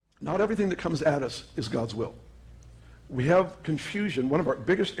Not everything that comes at us is God's will. We have confusion. One of our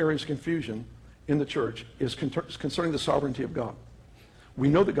biggest areas of confusion in the church is concerning the sovereignty of God. We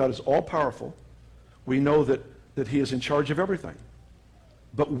know that God is all-powerful. We know that he is in charge of everything.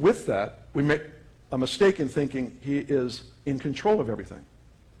 But with that, we make a mistake in thinking he is in control of everything.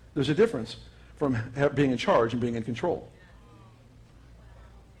 There's a difference from being in charge and being in control.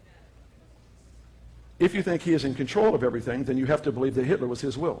 If you think he is in control of everything, then you have to believe that Hitler was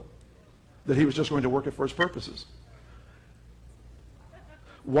his will, that he was just going to work it for his purposes.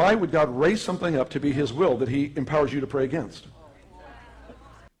 Why would God raise something up to be his will that he empowers you to pray against?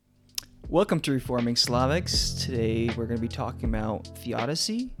 Welcome to Reforming Slavics. Today we're going to be talking about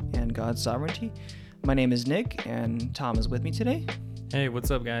theodicy and God's sovereignty. My name is Nick, and Tom is with me today. Hey, what's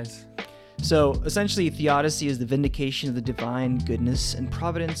up, guys? So, essentially, theodicy is the vindication of the divine goodness and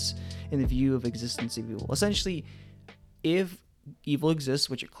providence in the view of existence of evil. Essentially, if evil exists,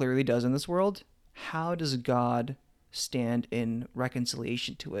 which it clearly does in this world, how does God stand in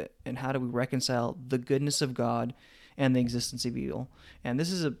reconciliation to it? And how do we reconcile the goodness of God and the existence of evil? And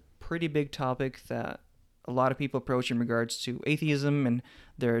this is a pretty big topic that a lot of people approach in regards to atheism and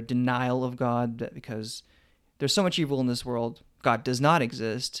their denial of God, because there's so much evil in this world. God does not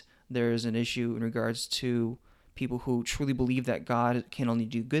exist. There's an issue in regards to people who truly believe that God can only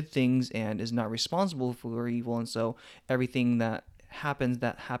do good things and is not responsible for evil, and so everything that happens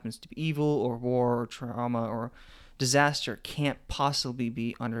to be evil or war or trauma or disaster can't possibly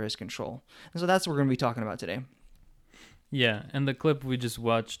be under his control. And so that's what we're going to be talking about today. Yeah, and the clip we just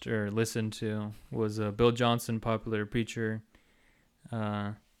watched or listened to was Bill Johnson, popular preacher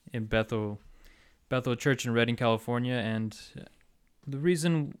in Bethel Church in Redding, California. And the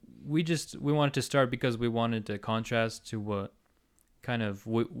reason we wanted to start because we wanted to contrast to what kind of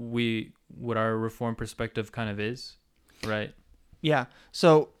what our Reformed perspective kind of is, right? Yeah.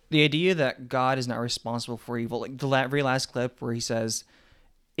 So the idea that God is not responsible for evil, like the very last clip where he says,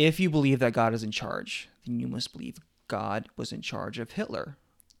 if you believe that God is in charge, then you must believe God was in charge of Hitler.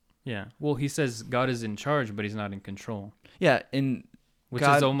 Yeah. Well, he says God is in charge, but he's not in control. Yeah, which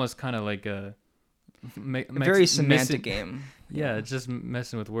is almost kind of like a very semantic game. Yeah, it's just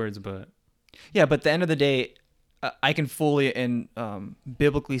messing with words, but yeah. But at the end of the day, I can fully and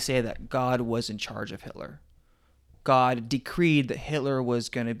biblically say that God was in charge of Hitler. God decreed that Hitler was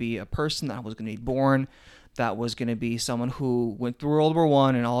going to be a person that was going to be born, that was going to be someone who went through World War I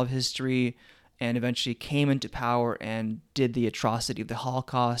and all of history, and eventually came into power and did the atrocity of the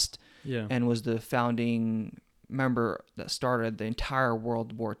Holocaust, and was the founding member that started the entire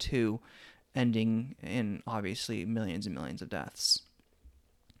World War II, ending in obviously millions and millions of deaths.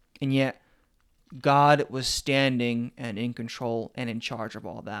 And yet, God was standing and in control and in charge of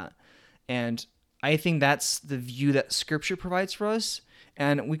all that. And I think that's the view that Scripture provides for us.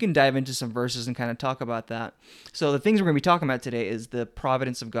 And we can dive into some verses and kind of talk about that. So the things we're going to be talking about today is the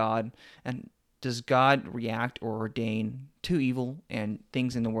providence of God, and does God react or ordain to evil and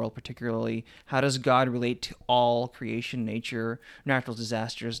things in the world particularly? How does God relate to all creation, nature, natural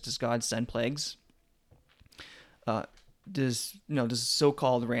disasters? Does God send plagues? Does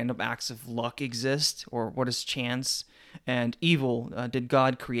so-called random acts of luck exist, or what is chance? And evil, did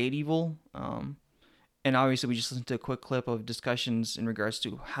God create evil? And obviously we just listened to a quick clip of discussions in regards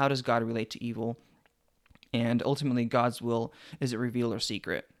to how does God relate to evil? And ultimately God's will, is it revealed or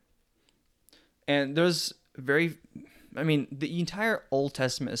secret? And there's the entire Old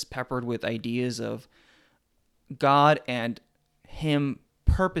Testament is peppered with ideas of God and him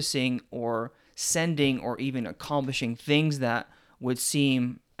purposing or sending or even accomplishing things that would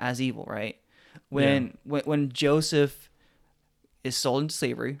seem as evil, right? When Joseph is sold into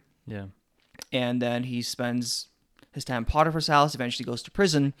slavery, and then he spends his time in Potiphar's house, eventually goes to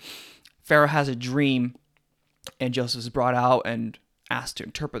prison, Pharaoh has a dream, and Joseph is brought out and asked to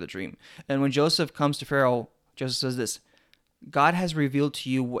interpret the dream. And when Joseph comes to Pharaoh, Joseph says this: God has revealed to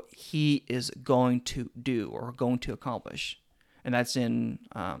you what he is going to do or going to accomplish. And that's in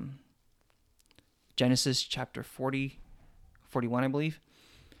Genesis chapter 41, I believe.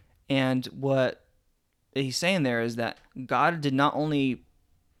 And what he's saying there is that God did not only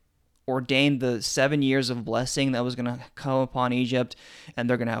ordain the 7 years of blessing that was going to come upon Egypt, and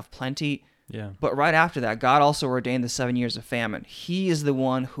they're going to have plenty. Yeah. But right after that, God also ordained the 7 years of famine. He is the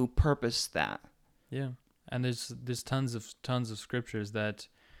one who purposed that. Yeah. And there's tons of scriptures that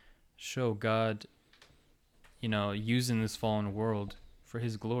show God, using this fallen world for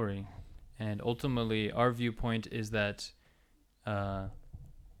his glory. And ultimately our viewpoint is that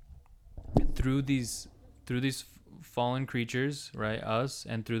through these fallen creatures, right, us,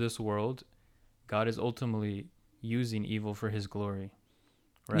 and through this world, God is ultimately using evil for his glory.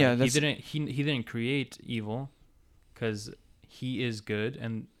 right? Yeah, He that's didn't create evil, because he is good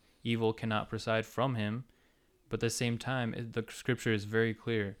and evil cannot preside from him. But at the same time, the scripture is very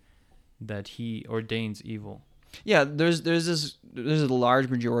clear that he ordains evil. yeah. There's a large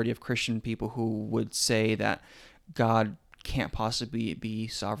majority of Christian people who would say that God can't possibly be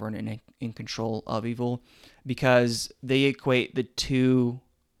sovereign and in control of evil, because they equate the two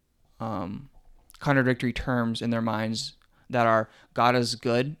contradictory terms in their minds, that are God is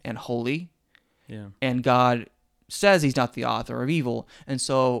good and holy, Yeah. and God says he's not the author of evil, and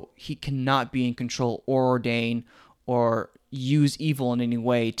so he cannot be in control or ordain or use evil in any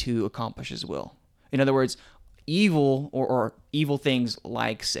way to accomplish his will. In other words, evil or evil things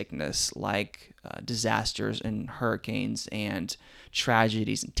like sickness, like disasters and hurricanes and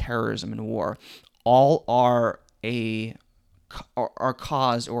tragedies and terrorism and war, all are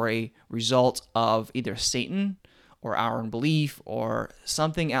caused or a result of either Satan or our unbelief or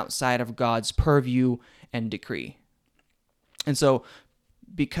something outside of God's purview and decree. And so,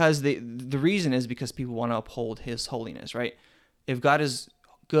 because the reason is because people want to uphold his holiness, right? If God is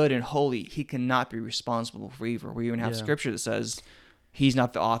good and holy, he cannot be responsible for evil. We even have scripture that says he's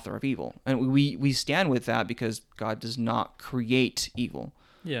not the author of evil. And we stand with that because God does not create evil.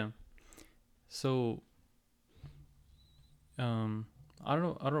 Yeah. So, I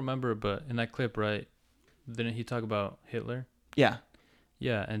don't remember, but in that clip, right? Didn't he talk about Hitler? Yeah.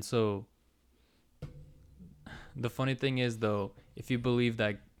 Yeah, and so the funny thing is, though, if you believe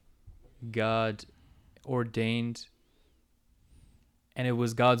that God ordained and it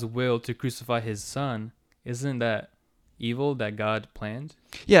was God's will to crucify his son, isn't that evil that God planned?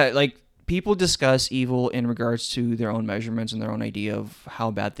 Yeah, like people discuss evil in regards to their own measurements and their own idea of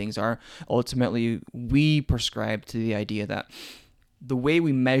how bad things are. Ultimately, we prescribe to the idea that the way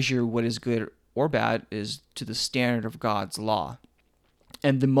we measure what is good or bad is to the standard of God's law.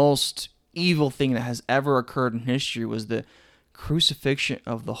 And the most evil thing that has ever occurred in history was the crucifixion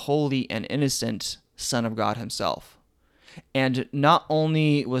of the holy and innocent Son of God himself. And not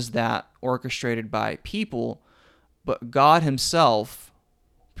only was that orchestrated by people, but God himself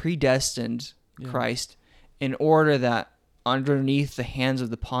predestined Christ in order that underneath the hands of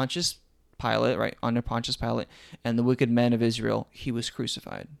the Pontius Pilate, right, under Pontius Pilate and the wicked men of Israel, he was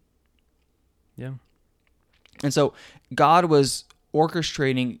crucified. Yeah. And so God was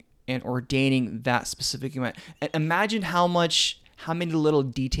orchestrating and ordaining that specific event. And imagine how many little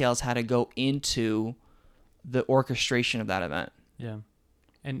details had to go into the orchestration of that event. Yeah.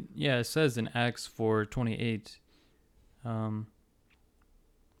 And yeah, it says in Acts 4:28,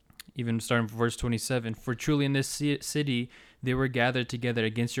 even starting from verse 27, "For truly in this city they were gathered together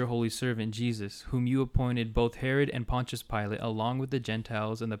against your holy servant Jesus, whom you appointed, both Herod and Pontius Pilate, along with the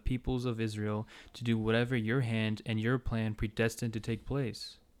Gentiles and the peoples of Israel, to do whatever your hand and your plan predestined to take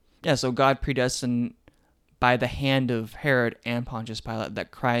place." Yeah, so God predestined by the hand of Herod and Pontius Pilate that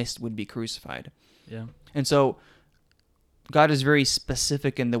Christ would be crucified. Yeah. And so God is very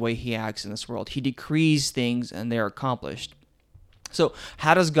specific in the way he acts in this world. He decrees things and they are accomplished. So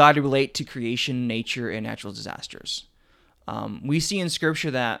how does God relate to creation, nature, and natural disasters? We see in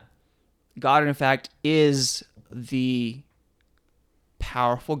Scripture that God, in fact, is the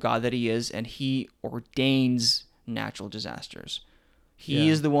powerful God that he is, and he ordains natural disasters. He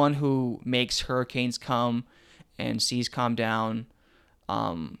is the one who makes hurricanes come and seas calm down.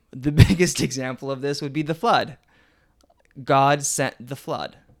 The biggest example of this would be the flood. God sent the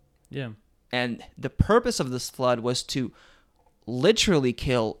flood. Yeah. And the purpose of this flood was to literally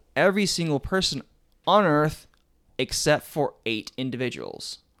kill every single person on earth except for 8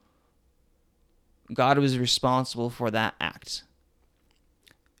 individuals. God was responsible for that act.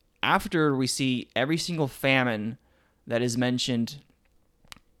 After we see every single famine that is mentioned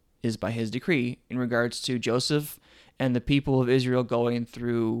is by his decree in regards to Joseph and the people of Israel going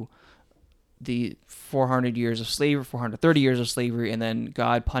through the 400 years of slavery, 430 years of slavery, and then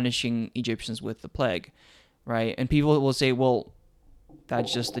God punishing Egyptians with the plague, right? And people will say, well,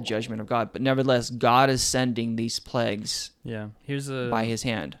 that's just the judgment of God. But nevertheless, God is sending these plagues by his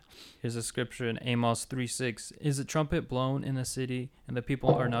hand. Here's a scripture in Amos 3:6. "Is a trumpet blown in a city, and the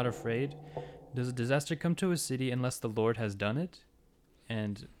people are not afraid? Does a disaster come to a city unless the Lord has done it?"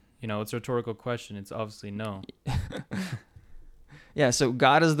 And, it's a rhetorical question. It's obviously no. Yeah, so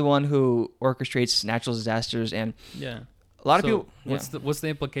God is the one who orchestrates natural disasters, and yeah, a lot of people. What's the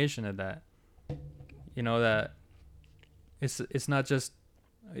implication of that? That it's not just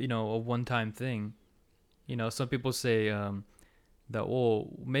a one-time thing. Some people say that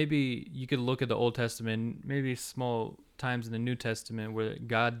maybe you could look at the Old Testament, maybe small times in the New Testament where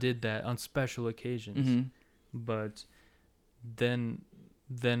God did that on special occasions, but then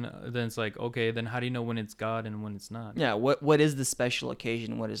then it's like, okay, then how do you know when it's God and when it's not? Yeah, what is the special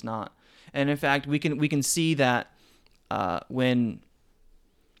occasion, what is not? And in fact, we can see that when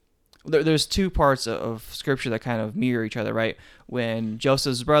there's two parts of scripture that kind of mirror each other, right? When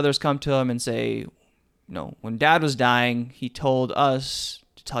Joseph's brothers come to him and say, when Dad was dying, he told us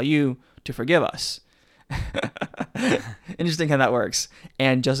to tell you to forgive us. Interesting how that works.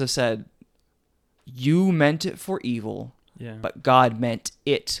 And Joseph said, you meant it for evil, Yeah. but God meant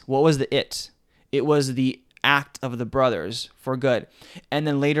it. What was the it? It was the act of the brothers for good. And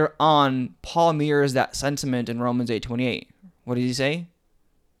then later on, Paul mirrors that sentiment in Romans 8:28. What did he say?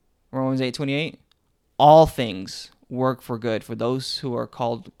 Romans 8:28. All things work for good for those who are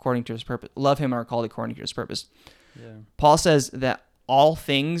called according to his purpose. Love him and are called according to his purpose. Yeah. Paul says that all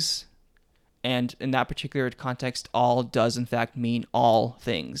things, and in that particular context, all does in fact mean all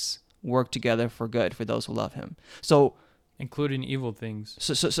things work together for good for those who love him. So Including evil things.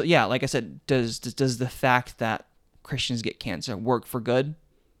 So yeah, like I said, does the fact that Christians get cancer work for good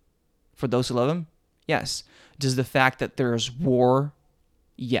for those who love him? Yes. Does the fact that there's war?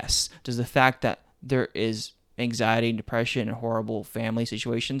 Yes. Does the fact that there is anxiety and depression and horrible family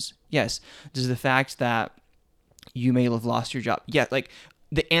situations? Yes. Does the fact that you may have lost your job? Yeah. Like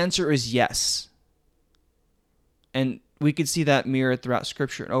the answer is yes. And we could see that mirrored throughout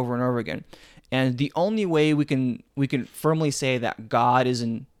Scripture over and over again. And the only way we can firmly say that God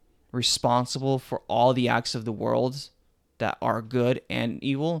isn't responsible for all the acts of the world that are good and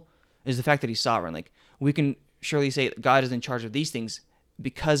evil is the fact that he's sovereign. Like we can surely say that God is in charge of these things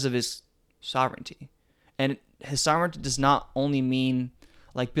because of his sovereignty. And his sovereignty does not only mean,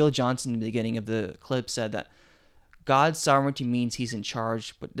 like Bill Johnson in the beginning of the clip said, that God's sovereignty means he's in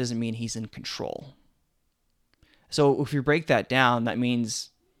charge, but doesn't mean he's in control. So if you break that down, that means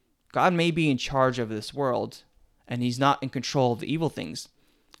God may be in charge of this world and he's not in control of the evil things.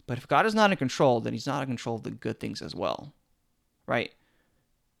 But if God is not in control, then he's not in control of the good things as well. Right?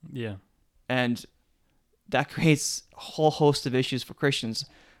 Yeah. And that creates a whole host of issues for Christians.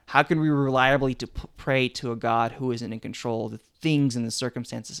 How can we reliably pray to a God who isn't in control of the things and the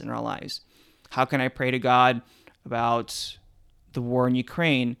circumstances in our lives? How can I pray to God about the war in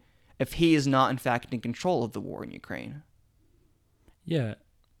Ukraine if he is not in fact in control of the war in Ukraine? Yeah.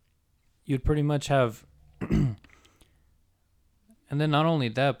 You'd pretty much have and then not only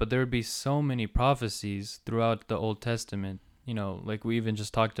that, but there would be so many prophecies throughout the Old Testament, like we even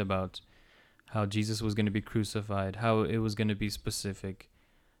just talked about how Jesus was going to be crucified, how it was going to be specific,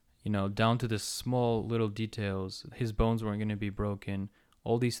 down to the small little details. His bones weren't going to be broken,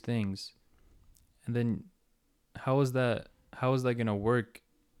 all these things. And then how is that going to work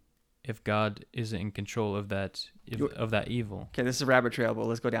if God isn't in control of that evil? Okay, this is a rabbit trail, but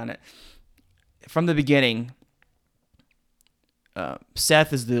let's go down it. From the beginning,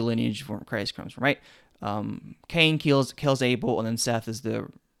 Seth is the lineage where Christ comes from, right? Cain kills Abel, and then Seth is the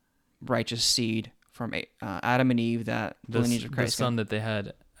righteous seed from Adam and Eve, that the lineage of Christ. The son that they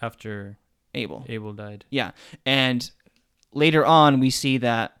had after Abel died. Yeah, and later on we see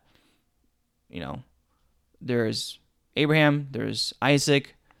that, there's Abraham, there's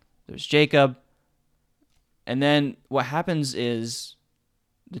Isaac, there's Jacob, and then what happens is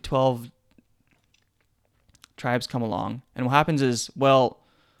the 12 tribes come along, and what happens is, the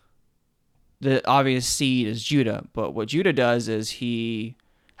obvious seed is Judah, but what Judah does is he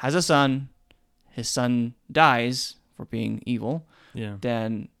has a son, his son dies for being evil,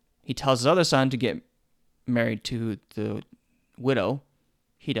 then he tells his other son to get married to the widow.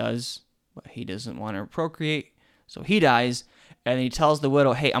 He does, but he doesn't want to procreate, so he dies, and he tells the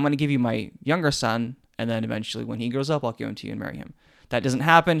widow, hey, I'm going to give you my younger son, and then eventually when he grows up, I'll give him to you and marry him. That doesn't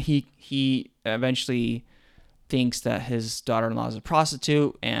happen. He eventually thinks that his daughter-in-law is a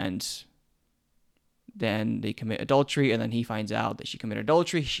prostitute, and then they commit adultery, and then he finds out that she committed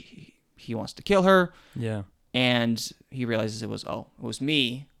adultery. He wants to kill her. Yeah. And he realizes it was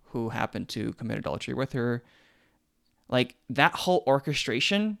me who happened to commit adultery with her. Like, that whole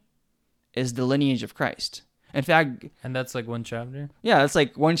orchestration is the lineage of Christ. In fact... And that's like one chapter? Yeah, it's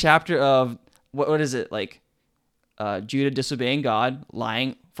like one chapter of... What is it? Like, Judah disobeying God,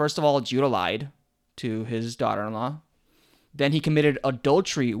 lying. First of all, Judah lied to his daughter-in-law. Then he committed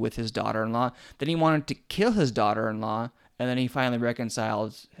adultery with his daughter-in-law. Then he wanted to kill his daughter-in-law. And then he finally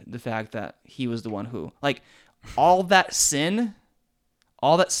reconciled the fact that he was the one who... Like, all that sin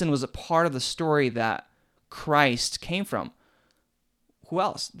was a part of the story that Christ came from. Who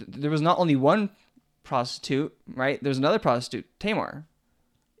else? There was not only one prostitute, right? There's another prostitute, Tamar,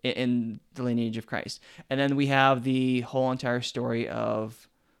 in the lineage of Christ. And then we have the whole entire story of,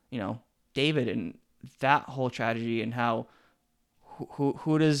 David and that whole tragedy, and how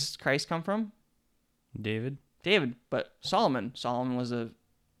Who does Christ come from? David. David. But Solomon was a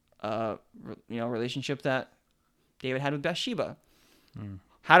relationship that David had with Bathsheba.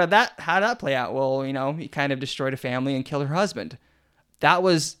 How did that play out? Well, he kind of destroyed a family and killed her husband. That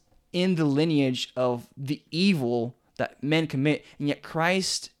was in the lineage of the evil that men commit, and yet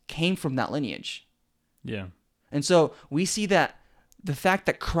Christ came from that lineage. Yeah. And so we see that the fact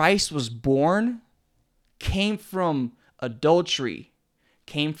that Christ was born came from adultery,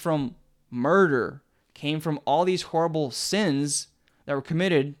 came from murder, came from all these horrible sins that were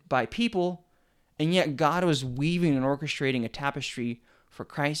committed by people, and yet God was weaving and orchestrating a tapestry for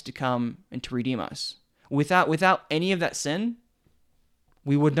Christ to come and to redeem us. Without any of that sin,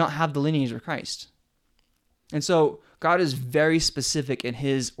 we would not have the lineage of Christ. And so God is very specific in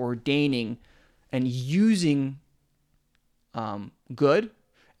his ordaining and using good,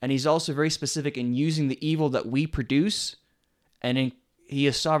 and he's also very specific in using the evil that we produce, and he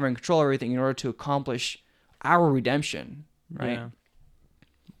is sovereign control of everything in order to accomplish our redemption, right? Yeah.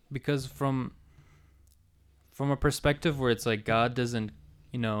 Because from a perspective where it's like God doesn't,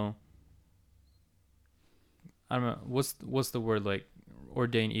 I don't know, what's the word, like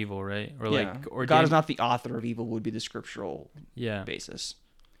ordain evil, right? Or like ordain, God is not the author of evil would be the scriptural basis.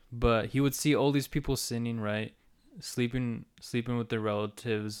 But he would see all these people sinning, right? Sleeping with their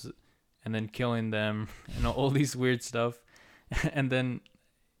relatives and then killing them and all these weird stuff. And then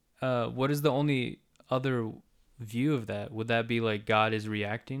what is the only other view of that? Would that be like God is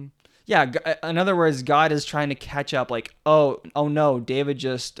reacting? Yeah, in other words, God is trying to catch up, like, oh no, David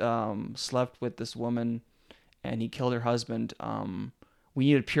just slept with this woman and he killed her husband. We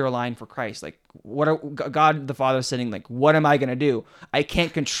need a pure line for Christ. Like, God the Father is sitting like, what am I going to do? I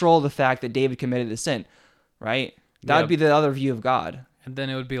can't control the fact that David committed the sin, right? That would be the other view of God. And then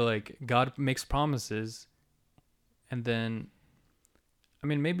it would be like God makes promises, and then, I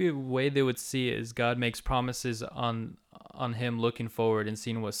mean, maybe a way they would see it is God makes promises on him looking forward and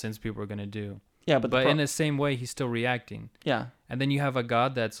seeing what sins people are going to do. Yeah, but in the same way, he's still reacting. Yeah. And then you have a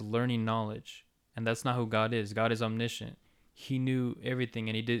God that's learning knowledge, and that's not who God is. God is omniscient. He knew everything,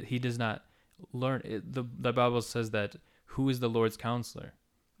 and he does not learn. The Bible says that who is the Lord's counselor?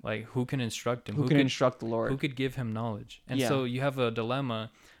 Like, who can instruct him? Who can instruct the Lord? Who could give him knowledge? And so you have a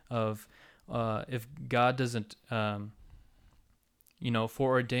dilemma of if God doesn't,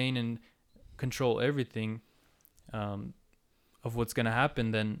 foreordain and control everything of what's going to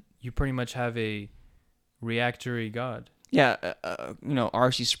happen, then you pretty much have a reactory God. Yeah,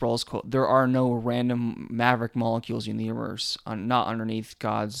 R.C. Sproul's quote, there are no random maverick molecules in the universe, not underneath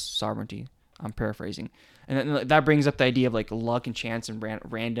God's sovereignty. I'm paraphrasing. And that brings up the idea of like luck and chance and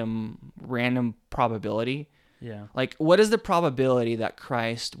random probability. Yeah. Like, what is the probability that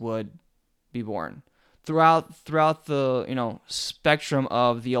Christ would be born? Throughout the, spectrum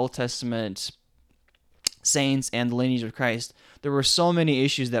of the Old Testament saints and the lineage of Christ, there were so many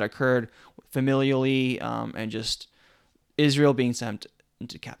issues that occurred familially, and just Israel being sent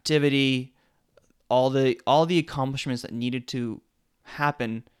into captivity, all the accomplishments that needed to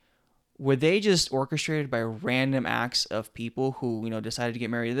happen. Were they just orchestrated by random acts of people who, decided to get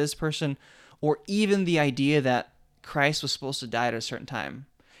married to this person, or even the idea that Christ was supposed to die at a certain time?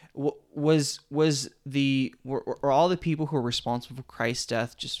 Were all the people who were responsible for Christ's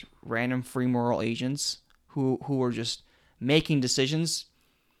death just random free moral agents who were just making decisions?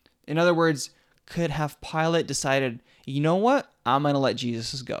 In other words, could have Pilate decided, you know what, I'm going to let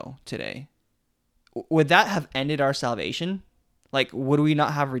Jesus go today? Would that have ended our salvation? Like, would we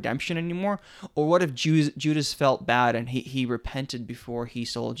not have redemption anymore? Or what if Judas felt bad and he repented before he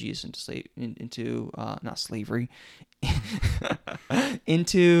sold Jesus into not slavery,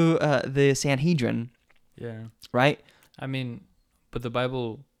 into the Sanhedrin? Yeah. Right? I mean, but the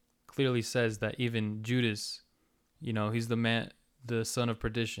Bible clearly says that even Judas, he's the man, the son of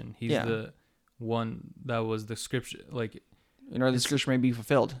perdition. He's the one that was the scripture, like, the scripture may be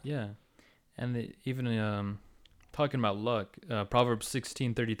fulfilled. Yeah. And even talking about luck, Proverbs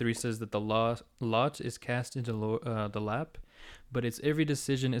 16:33 says that the lot is cast into the lap, but its every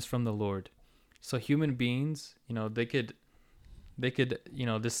decision is from the Lord. So human beings, they could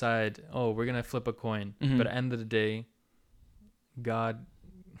decide, oh, we're gonna flip a coin, Mm-hmm. but at the end of the day, God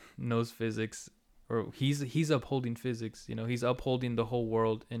knows physics, or he's upholding physics. He's upholding the whole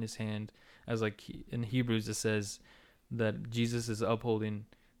world in his hand, as like in Hebrews it says that Jesus is upholding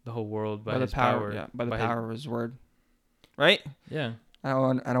the whole world by his power. Yeah, by the power of his word. Right? Yeah. I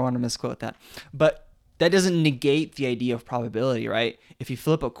don't want to misquote that. But that doesn't negate the idea of probability, right? If you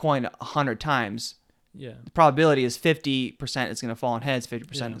flip a coin 100 times, Yeah. the probability is 50% it's going to fall on heads,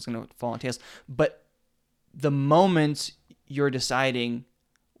 50% is going to fall on tails. But the moment you're deciding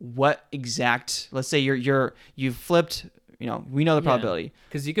what exact, let's say you've flipped, we know the probability.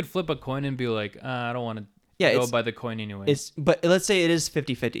 Because you could flip a coin and be like, I don't want to Yeah, go by the coin anyway. But let's say it is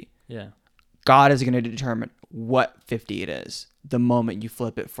 50-50. Yeah. God is going to determine what 50 it is the moment you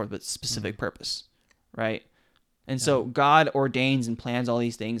flip it for the specific purpose, right? And so God ordains and plans all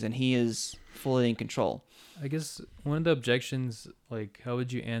these things, and he is fully in control. I guess one of the objections, like, how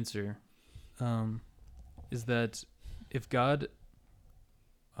would you answer, is that if God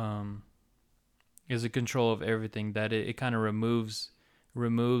is in control of everything, that it kind of removes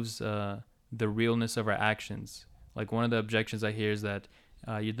the realness of our actions. Like, one of the objections I hear is that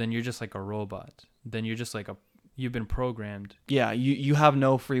then you're just like a robot. Then you're just like you've been programmed. Yeah, you have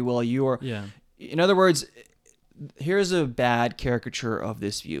no free will. You are. Yeah. In other words, here's a bad caricature of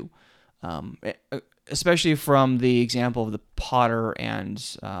this view, especially from the example of the potter and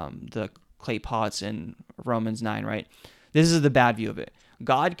the clay pots in Romans 9, right? This is the bad view of it.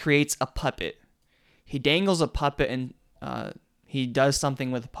 God creates a puppet. He dangles a puppet and he does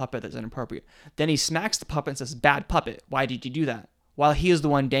something with a puppet that's inappropriate. Then he smacks the puppet and says, "Bad puppet, why did you do that?" While he is the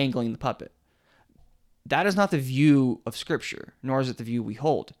one dangling the puppet. That is not the view of Scripture, nor is it the view we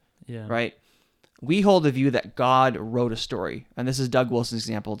hold, Yeah. right? We hold the view that God wrote a story. And this is Doug Wilson's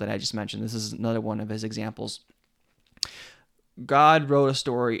example that I just mentioned. This is another one of his examples. God wrote a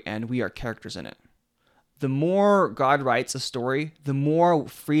story and we are characters in it. The more God writes a story, the more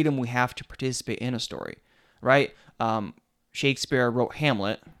freedom we have to participate in a story, right? Shakespeare wrote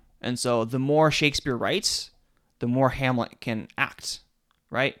Hamlet. And so the more Shakespeare writes, the more Hamlet can act,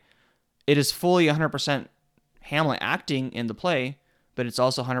 right? It is fully 100% Hamlet acting in the play, but it's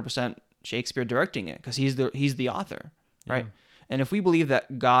also 100% Shakespeare directing it because he's the author, right? Yeah. And if we believe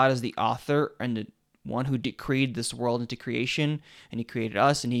that God is the author and the one who decreed this world into creation, and he created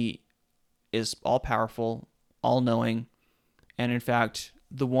us, and he is all-powerful, all-knowing, and in fact,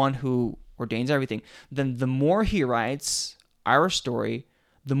 the one who ordains everything, then the more he writes our story,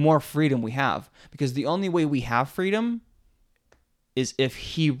 the more freedom we have. Because the only way we have freedom is if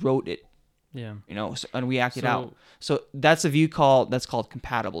he wrote it, Yeah. and we act it out. So that's a view that's called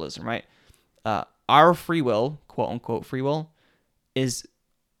compatibilism, right? Our free will, quote unquote free will,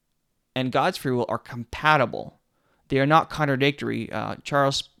 and God's free will are compatible. They are not contradictory.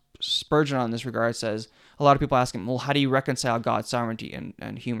 Charles Spurgeon on this regard says, a lot of people ask him, well, how do you reconcile God's sovereignty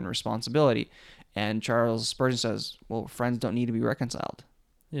and human responsibility? And Charles Spurgeon says, well, friends don't need to be reconciled.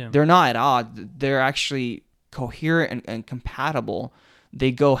 Yeah. They're not at odds. They're actually coherent and compatible.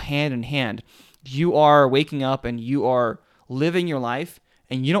 They go hand in hand. You are waking up and you are living your life,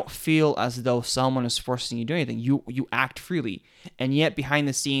 and you don't feel as though someone is forcing you to do anything. You act freely. And yet behind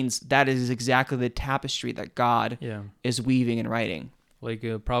the scenes, that is exactly the tapestry that God is weaving and writing. Like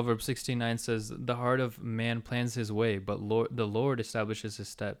Proverbs 16:9 says, the heart of man plans his way, but the Lord establishes his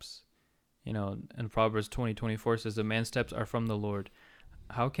steps. And Proverbs 20:24 says, the man's steps are from the Lord.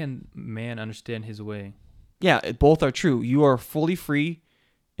 How can man understand his way? Yeah, both are true. You are fully free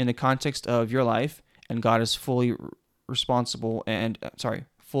in the context of your life, and God is fully responsible and,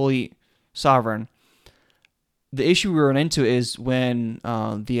 fully sovereign. The issue we run into is when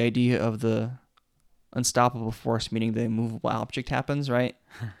the idea of the unstoppable force, meaning the immovable object, happens, right?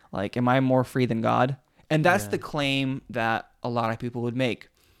 Like, am I more free than God? And that's the claim that a lot of people would make.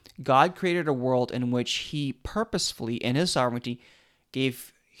 God created a world in which he purposefully, in his sovereignty,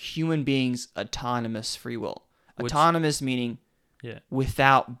 gave human beings autonomous free will. Autonomous meaning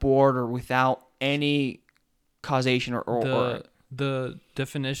without board or without any causation or the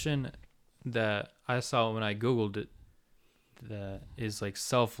definition that I saw when I Googled it, that is like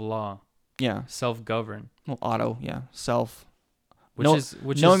self-law. Yeah. Self-govern. Well, auto, yeah. Self.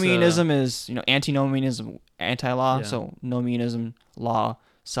 Nomianism is antinomianism, anti-law. Yeah. So nomianism, law,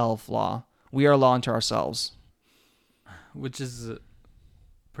 self-law. We are law unto ourselves. Which is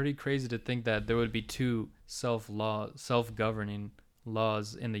pretty crazy to think that there would be two self-governing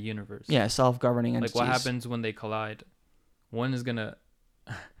laws in the universe. Yeah, self-governing entities. Like, what happens when they collide? One is gonna.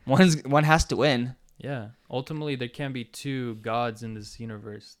 One has to win. Yeah. Ultimately, there can't be two gods in this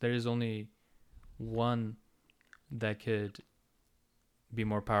universe. There is only one that could be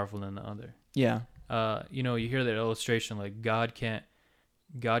more powerful than the other. Yeah. You hear that illustration, like God can't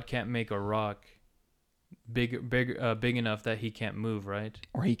make a rock big enough that he can't move, right?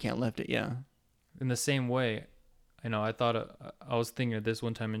 Or he can't lift it. Yeah. In the same way, I thought I was thinking of this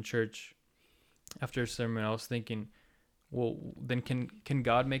one time in church after a sermon. I was thinking, well, then can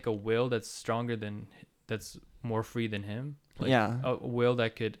God make a will that's more free than him? Like, yeah. A will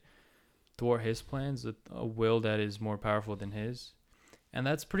that could thwart his plans, a will that is more powerful than his. And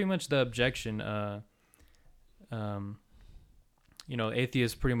that's pretty much the objection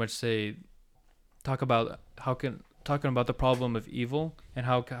atheists pretty much say, talking about the problem of evil and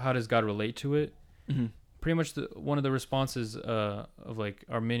how does God relate to it. Hmm. Pretty much one of the responses of like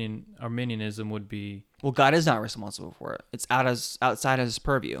Arminianism would be, Well, God is not responsible for it. It's outside of his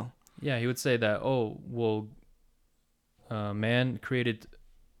purview. yeah, he would say that, oh, well, man created,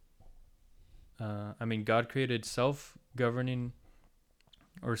 God created self-governing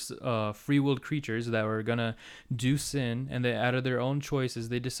or free-willed creatures that were gonna do sin, and they, out of their own choices,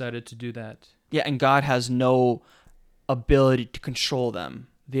 they decided to do that. Yeah, and God has no ability to control them.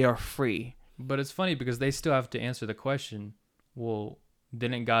 They are free. But it's funny because they still have to answer the question, well,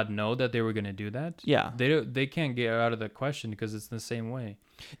 didn't God know that they were gonna do that? Yeah. They can't get out of the question because it's the same way.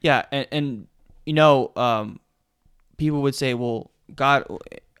 Yeah, and people would say, well, God,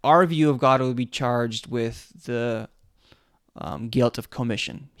 our view of God would be charged with the guilt of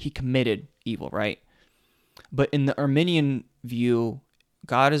commission. He committed evil, right? But in the Arminian view,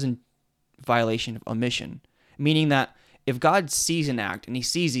 God is in violation of omission, meaning that if God sees an act and he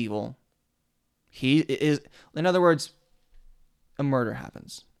sees evil, he is, in other words, a murder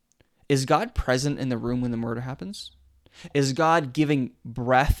happens. Is God present in the room when the murder happens? Is God giving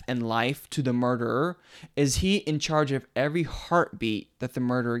breath and life to the murderer? Is he in charge of every heartbeat that the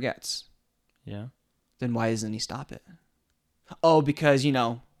murderer gets? Yeah. Then why doesn't he stop it? Oh, because,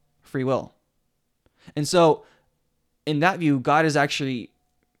 free will. And so, in that view, God is actually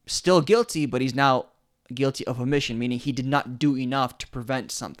still guilty, but he's now guilty of omission, meaning he did not do enough to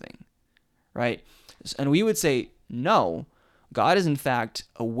prevent something, right? And we would say, no, God is in fact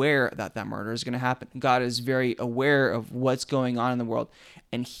aware that murder is going to happen. God is very aware of what's going on in the world,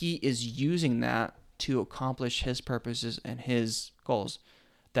 and he is using that to accomplish his purposes and his goals.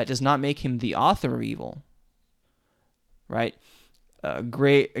 That does not make him the author of evil, right? A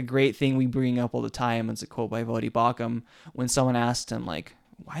great thing we bring up all the time is a quote by Voddie Baucham when someone asked him, like,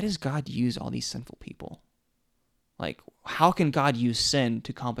 why does God use all these sinful people? Like, how can God use sin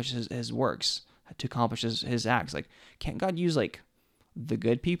to accomplish his works, to accomplish his acts? Like, can't God use, like, the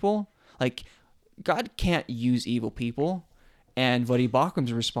good people? Like, God can't use evil people. And Voddie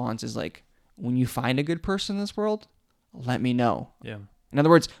Baucham's response is, like, when you find a good person in this world, let me know. Yeah. In other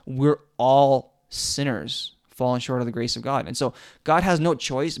words, we're all sinners falling short of the grace of God. And so God has no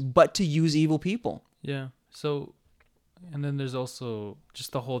choice but to use evil people. Yeah. So, and then there's also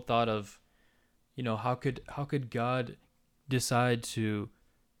just the whole thought of, how could God decide to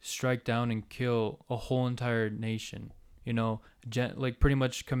strike down and kill a whole entire nation? Like pretty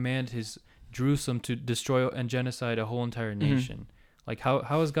much command his Jerusalem to destroy and genocide a whole entire nation. Like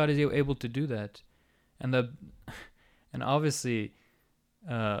how is God able to do that? And obviously,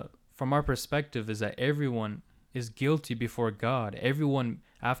 from our perspective, is that everyone is guilty before God. Everyone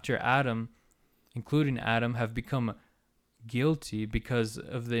after Adam, including Adam, have become guilty because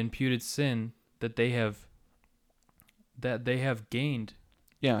of the imputed sin that they have gained.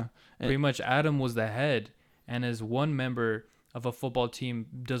 Yeah. Pretty much Adam was the head, and as one member of a football team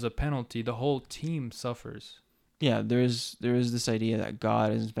does a penalty, the whole team suffers. Yeah, there is this idea that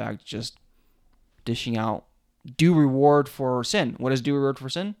God is in fact just dishing out due reward for sin. What is due reward for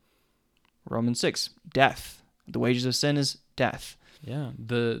sin? Romans 6, death. The wages of sin is death. Yeah,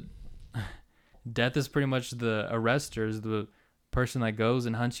 the death is pretty much the arrester, is the person that goes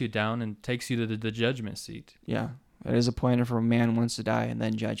and hunts you down and takes you to the judgment seat. Yeah, it is appointed for a man once to die and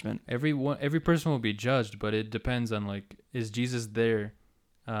then judgment. Every person will be judged, but it depends on, like, is Jesus there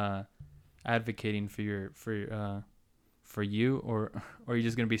advocating for you, or are you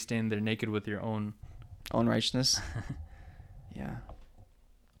just going to be standing there naked with your own righteousness? Yeah.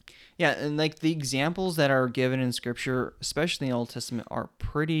 Yeah, and like the examples that are given in Scripture, especially in the Old Testament, are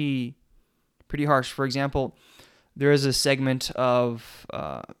pretty harsh. For example, there is a segment of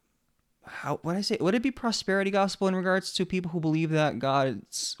would it be prosperity gospel in regards to people who believe that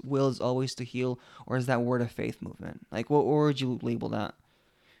God's will is always to heal, or is that word of faith movement? Like, what would you label that?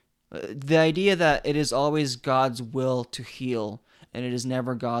 The idea that it is always God's will to heal, and it is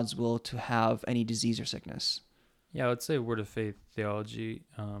never God's will to have any disease or sickness. Yeah, I would say word of faith theology.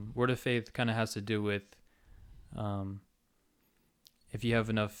 Word of faith kind of has to do with if you have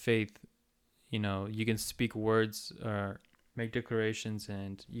enough faith, you can speak words or make declarations,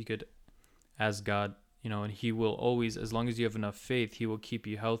 and you could ask God, and he will always, as long as you have enough faith, he will keep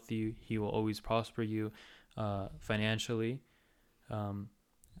you healthy. He will always prosper you financially.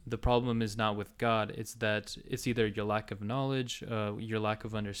 The problem is not with God. It's that it's either your lack of knowledge, your lack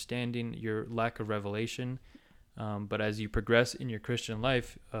of understanding, your lack of revelation. But as you progress in your Christian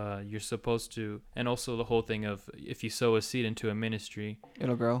life, you're supposed to, and also the whole thing of if you sow a seed into a ministry,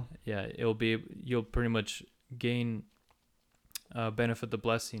 It'll grow. Yeah, you'll pretty much gain benefit the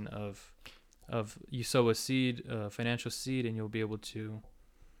blessing of you sow a seed, financial seed, and you'll be able to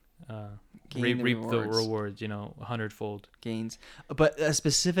Gain the reap the rewards. rewards, 100-fold. Gains. But a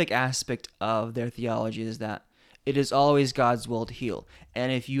specific aspect of their theology is that it is always God's will to heal.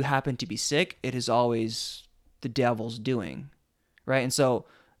 And if you happen to be sick, it is always the devil's doing, right? And so,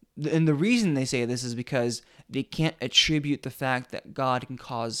 and the reason they say this is because they can't attribute the fact that God can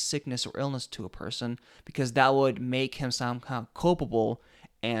cause sickness or illness to a person, because that would make him somehow culpable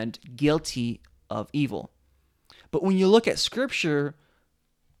and guilty of evil. But when you look at Scripture,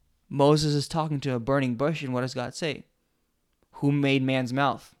 Moses is talking to a burning bush, and what does God say? Who made man's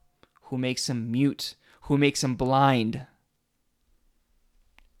mouth? Who makes him mute? Who makes him blind?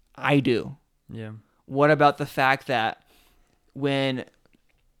 I do. Yeah. What about the fact that when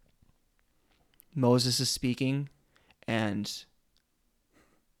Moses is speaking and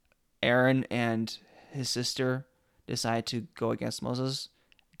Aaron and his sister decide to go against Moses,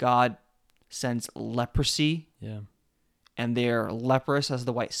 God sends leprosy Yeah. and they're leprous as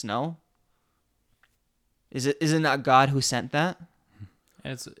the white snow? Is it not God who sent that?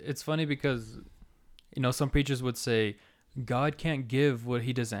 And it's funny because some preachers would say God can't give what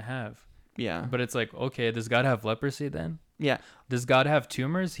he doesn't have. Yeah. But it's like, okay, does God have leprosy then? Yeah. Does God have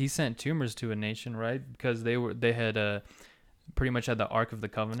tumors? He sent tumors to a nation, right? Because they had pretty much had the Ark of the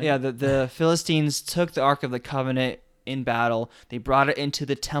Covenant. Yeah, the Philistines took the Ark of the Covenant in battle. They brought it into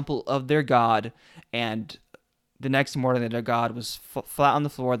the temple of their god, and the next morning their god was flat on the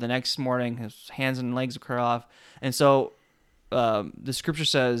floor. The next morning his hands and legs were cut off. And so the scripture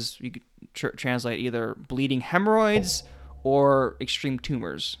says, you could translate either bleeding hemorrhoids or extreme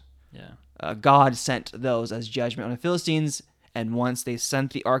tumors. Yeah. God sent those as judgment on the Philistines, and once they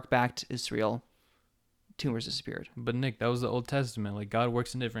sent the ark back to Israel, tumors disappeared. But Nick, that was the Old Testament. Like, God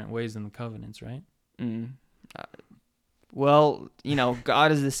works in different ways in the covenants, right? Well,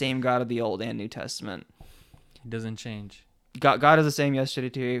 God is the same God of the Old and New Testament. He doesn't change. God is the same yesterday,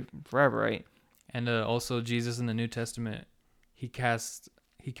 today, forever, right? And also Jesus in the New Testament, he cast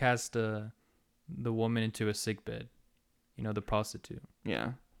the woman into a sick bed, the prostitute.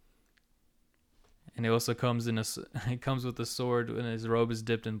 Yeah. And it also comes it comes with a sword, and his robe is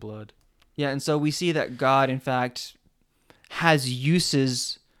dipped in blood. Yeah, and so we see that God, in fact, has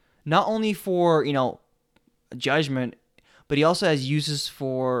uses not only for, judgment, but he also has uses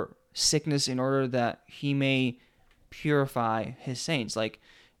for sickness in order that he may purify his saints. Like,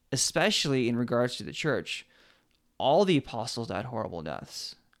 especially in regards to the church, all the apostles died horrible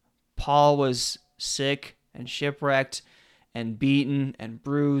deaths. Paul was sick and shipwrecked and beaten and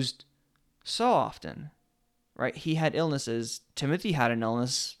bruised so often, right? He had illnesses. Timothy had an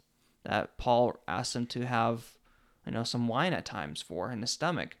illness that Paul asked him to have, some wine at times for in his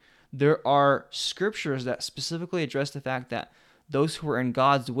stomach. There are scriptures that specifically address the fact that those who were in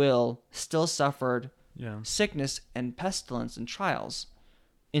God's will still suffered sickness and pestilence and trials,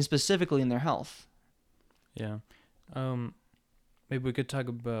 and specifically in their health. Yeah. Maybe we could talk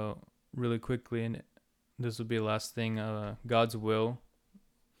about really quickly, and this will be the last thing, God's will,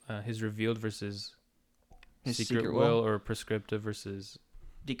 his revealed versus His secret will, or prescriptive versus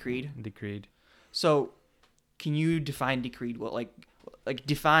decreed. So, can you define decreed will? Like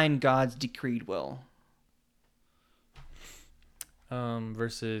define God's decreed will.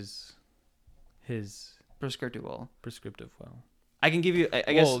 Versus his Prescriptive will. prescriptive will. I can give you.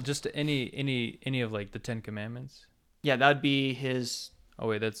 I guess. Well, just any of like the 10 Commandments. Yeah, that would be his. Oh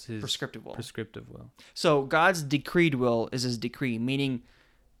wait, that's his prescriptive will. Prescriptive will. So God's decreed will is his decree, meaning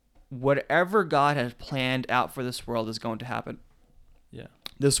whatever God has planned out for this world is going to happen. Yeah.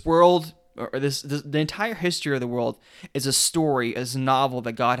 This world, or the entire history of the world, is a story, is a novel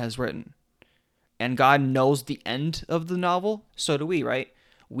that God has written. And God knows the end of the novel. So do we, right?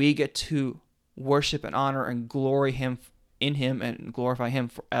 We get to worship and honor and glory him in him and glorify him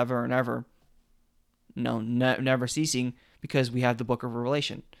forever and ever. No, never ceasing, because we have the book of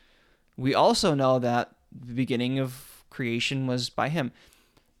Revelation. We also know that the beginning of creation was by him.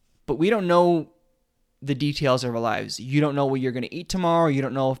 But we don't know the details of our lives. You don't know what you're going to eat tomorrow. You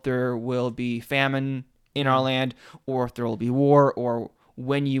don't know if there will be famine in our land, or if there will be war, or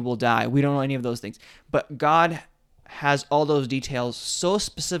when you will die. We don't know any of those things. But God has all those details so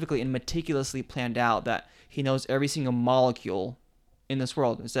specifically and meticulously planned out that he knows every single molecule in this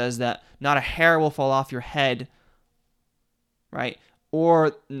world. It says that not a hair will fall off your head, right?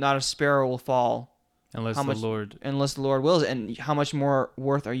 Or not a sparrow will fall unless the Lord wills it. And how much more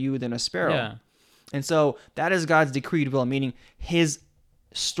worth are you than a sparrow? Yeah. And so that is God's decreed will, meaning his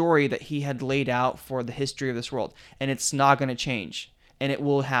story that he had laid out for the history of this world. And it's not going to change. And it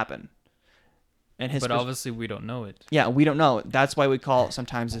will happen. And his But obviously we don't know it. yeah, we don't know. That's why we call it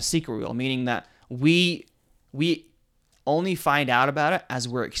sometimes a secret will, meaning that we only find out about it as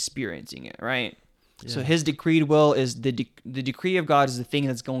we're experiencing it, right? So Yeah. his decreed will is the decree of God is the thing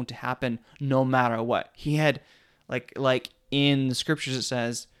that's going to happen no matter what. He had like in the scriptures it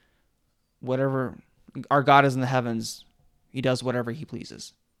says, whatever our God is in the heavens, he does whatever he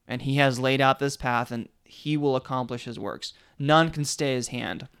pleases. And he has laid out this path and he will accomplish his works. None can stay his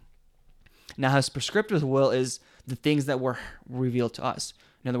hand. Now his prescriptive will is the things that were revealed to us.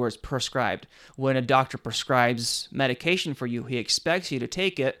 In other words, prescribed. When a doctor prescribes medication for you, he expects you to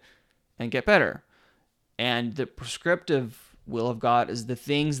take it and get better. And the prescriptive will of God is the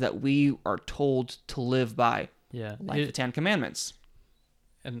things that we are told to live by, Yeah. like the Ten Commandments.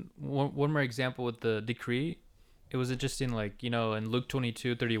 And one more example with the decree, it was interesting, like, in Luke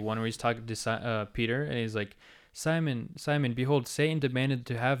 22:31, where he's talking to Peter, and he's like, Simon, Simon, behold, Satan demanded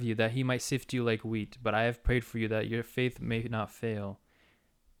to have you, that he might sift you like wheat, but I have prayed for you, that your faith may not fail.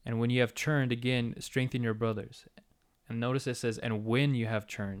 And when you have turned again, strengthen your brothers. And notice it says, and when you have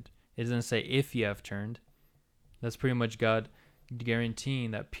turned. It doesn't say if you have turned. That's pretty much God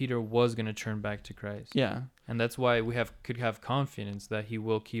guaranteeing that Peter was going to turn back to Christ. Yeah. And that's why we could have confidence that he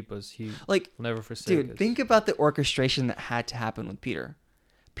will keep us. He Like, will never forsake us. dude, think about the orchestration that had to happen with Peter.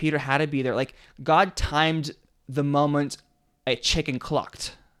 Peter had to be there. Like, God timed the moment a chicken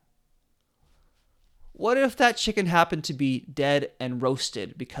clucked. What if that chicken happened to be dead and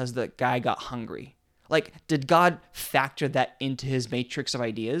roasted because the guy got hungry? Like, did God factor that into his matrix of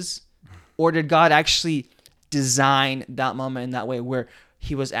ideas? Or did God actually design that moment in that way where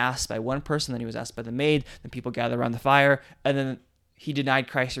he was asked by one person, then he was asked by the maid, then people gathered around the fire, and then he denied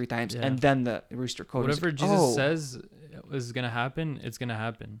Christ 3 times, Yeah. and then the rooster crowed. Whatever Like, Jesus says is going to happen, it's going to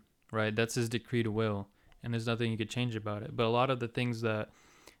happen, right? That's his decreed will, and there's nothing you could change about it. But a lot of the things that,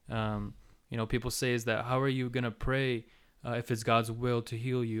 people say is that, how are you going to pray if it's God's will to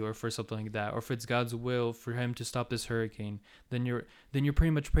heal you, or for something like that, or if it's God's will for him to stop this hurricane? Then you're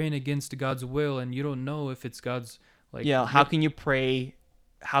pretty much praying against God's will, and you don't know if it's God's how can you pray?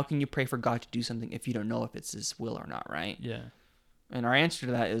 How can you pray for God to do something if you don't know if it's his will or not, right? Yeah. And our answer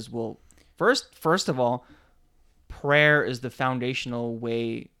to that is, well, first of all, prayer is the foundational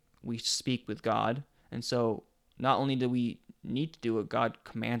way we speak with God. And so not only do we need to do it, God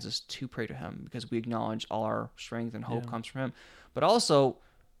commands us to pray to him because we acknowledge all our strength and hope comes from him. But also,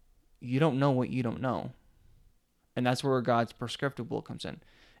 you don't know what you don't know. And that's where God's prescriptive will comes in.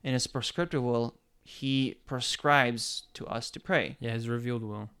 In his prescriptive will, he prescribes to us to pray. Yeah, his revealed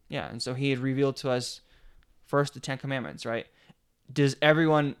will. Yeah, and so he had revealed to us first the 10 Commandments, right? Does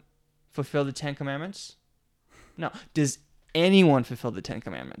everyone fulfill the 10 Commandments? No. Does anyone fulfill the 10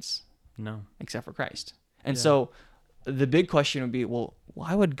 Commandments? No. Except for Christ. And Yeah. so the big question would be, well,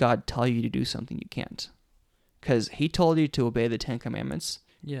 why would God tell you to do something you can't? Because he told you to obey the 10 Commandments,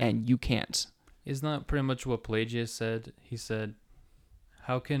 Yeah. and you can't. Isn't that pretty much what Pelagius said? He said,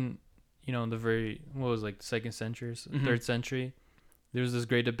 how can, in the very, what was it, like 2nd century, Mhm. 3rd century, there was this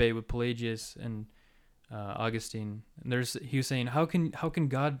great debate with Pelagius and Augustine. And he was saying, how can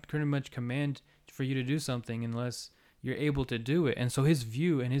God pretty much command for you to do something unless you're able to do it? And so his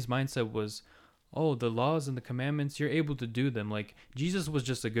view and his mindset was, oh, the laws and the commandments, you're able to do them. Like, Jesus was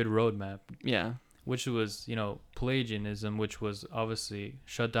just a good roadmap. Yeah. Which was, Pelagianism, which was obviously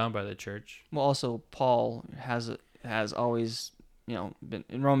shut down by the church. Well, also, Paul has always, been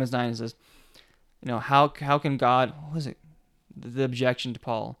in Romans 9, it says, how can God, what was it? The objection to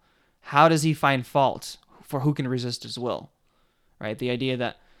Paul. How does he find fault for who can resist his will? Right? The idea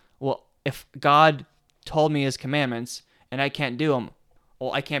that, well, if God told me his commandments and I can't do them,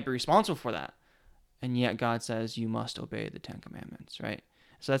 well, I can't be responsible for that. And yet God says you must obey the 10 Commandments, right?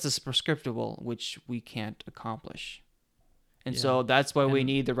 So that's a prescriptive will which we can't accomplish. And so that's why we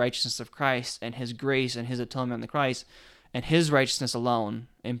need the righteousness of Christ and his grace and his atonement on the Christ and his righteousness alone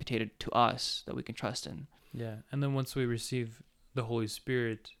imputed to us that we can trust in. Yeah. And then once we receive the Holy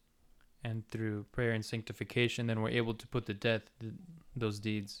Spirit and through prayer and sanctification, then we're able to put to death those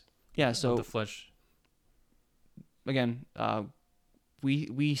deeds So of the flesh. Again,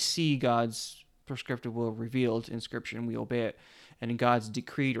 we see God's prescriptive will revealed in Scripture and we obey it. And God's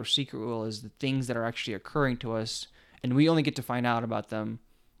decreed or secret will is the things that are actually occurring to us, and we only get to find out about them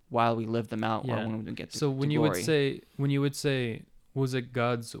while we live them out or when we get to So when to you glory. would say, was it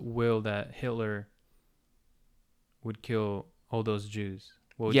God's will that Hitler would kill all those Jews?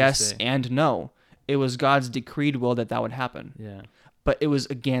 What would you Yes say? and no. It was God's decreed will that would happen. Yeah. But it was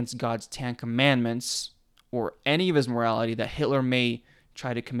against God's 10 Commandments or any of his morality that Hitler may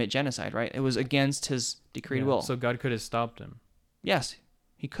try to commit genocide, right? It was against his decreed will. So God could have stopped him. Yes,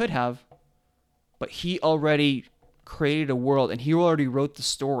 he could have, but he already created a world, and he already wrote the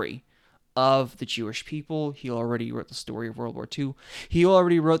story of the Jewish people. He already wrote the story of World War II. He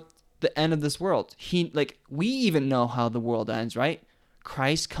already wrote the end of this world. We even know how the world ends, right?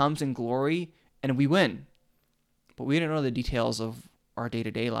 Christ comes in glory and we win. But we don't know the details of our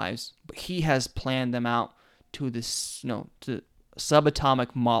day-to-day lives. But he has planned them out to this, to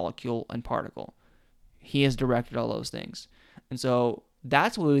subatomic molecule and particle. He has directed all those things. And so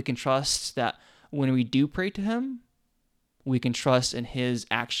that's why we can trust that when we do pray to him, we can trust in his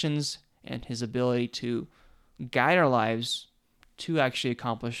actions and his ability to guide our lives to actually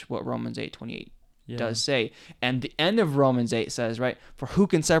accomplish what Romans 8:28 does say. And the end of Romans 8 says, right, for who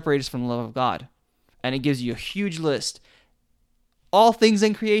can separate us from the love of God? And it gives you a huge list. All things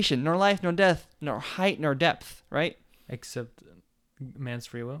in creation, nor life, nor death, nor height, nor depth, right? Except man's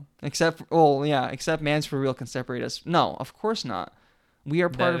free will. Except man's free will can separate us. No, of course not. We are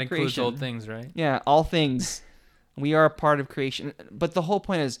part of creation. That includes all things, right? Yeah, all things. We are a part of creation. But the whole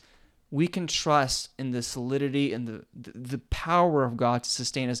point is, we can trust in the solidity and the power of God to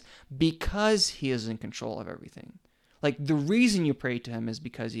sustain us because he is in control of everything. Like, the reason you pray to him is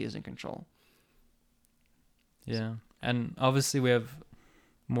because he is in control. Yeah. And obviously we have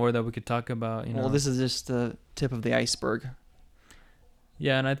more that we could talk about. Well, this is just the tip of the iceberg.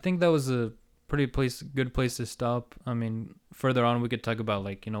 Yeah, and I think that was a good place to stop. I mean, further on we could talk about,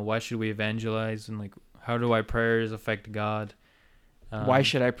 like, why should we evangelize, and like, how do our prayers affect God? Why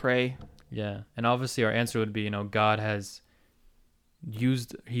should I pray? Yeah, and obviously our answer would be, God has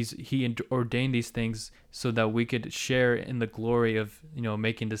he ordained these things so that we could share in the glory of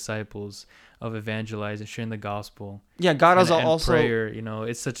making disciples, of evangelizing, sharing the gospel. Yeah, God has also prayer.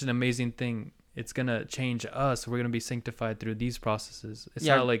 It's such an amazing thing. It's gonna change us. We're gonna be sanctified through these processes. It's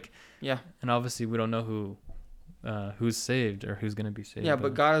not like and obviously we don't know who's saved or who's gonna be saved. Yeah,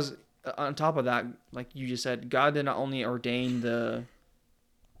 but God is on top of that. Like you just said, God did not only ordain the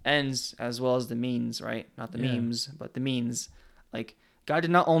ends as well as the means, right? Not the memes, but the means. Like, God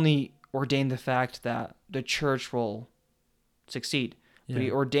did not only ordain the fact that the church will succeed, but he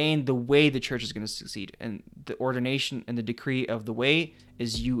ordained the way the church is going to succeed. And the ordination and the decree of the way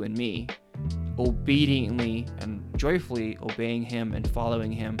is you and me obediently and joyfully obeying him and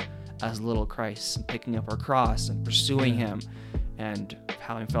following him as little Christ, and picking up our cross and pursuing him and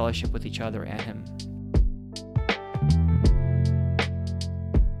having fellowship with each other and him.